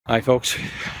Hi folks,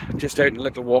 just out on a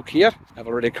little walk here. I've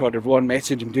already recorded one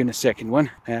message, I'm doing a second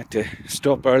one. I had to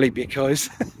stop early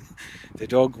because the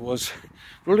dog was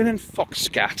rolling in fox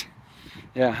scat.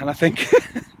 Yeah, and I think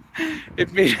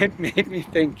it made me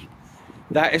think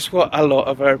that is what a lot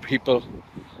of our people,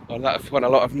 or that's what a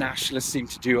lot of nationalists seem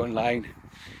to do online.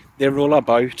 They roll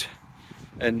about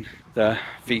in the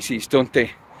feces, don't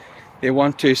they? They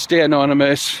want to stay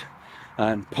anonymous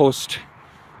and post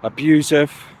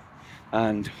abusive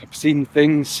and obscene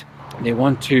things. They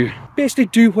want to basically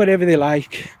do whatever they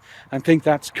like and think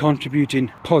that's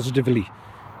contributing positively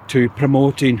to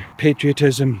promoting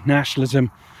patriotism, nationalism,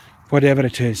 whatever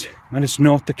it is. And it's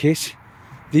not the case.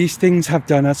 These things have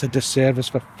done us a disservice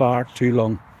for far too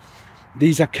long.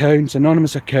 These accounts,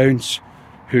 anonymous accounts,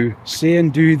 who say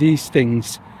and do these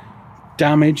things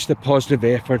damage the positive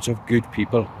efforts of good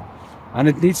people. And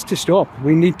it needs to stop.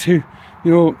 We need to,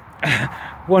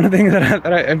 one of the things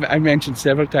that I mentioned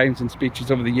several times in speeches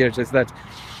over the years is that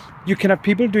you can have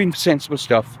people doing sensible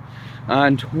stuff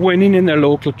and winning in their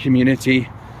local community,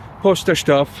 post their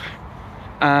stuff,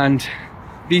 and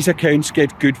these accounts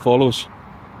get good follows.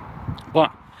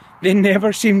 But they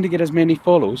never seem to get as many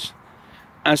follows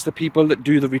as the people that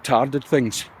do the retarded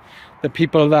things, the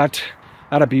people that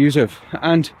are abusive.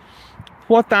 And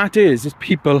what that is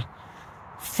people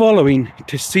following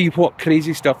to see what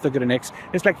crazy stuff they're going to next.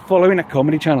 It's like following a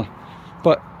comedy channel,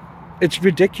 but it's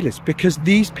ridiculous because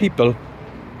these people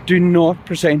do not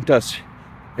present us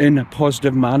in a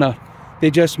positive manner.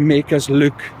 They just make us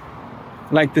look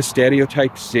like the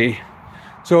stereotypes say.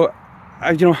 So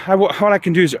all I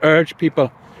can do is urge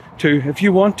people to, if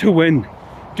you want to win,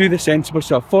 do the sensible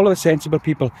stuff, follow the sensible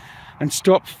people, and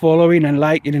stop following and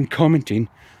liking and commenting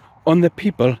on the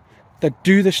people that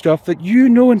do the stuff that you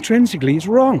know intrinsically is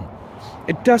wrong.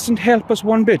 It doesn't help us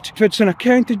one bit. If it's an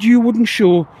account that you wouldn't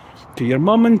show to your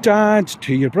mum and dad,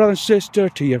 to your brother and sister,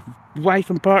 to your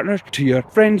wife and partner, to your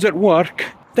friends at work,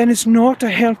 then it's not a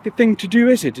healthy thing to do,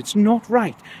 is it? It's not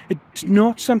right. It's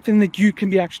not something that you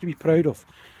can actually be proud of.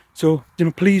 So,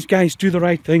 please guys, do the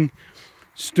right thing.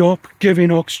 Stop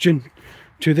giving oxygen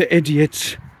to the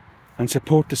idiots and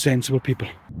support the sensible people.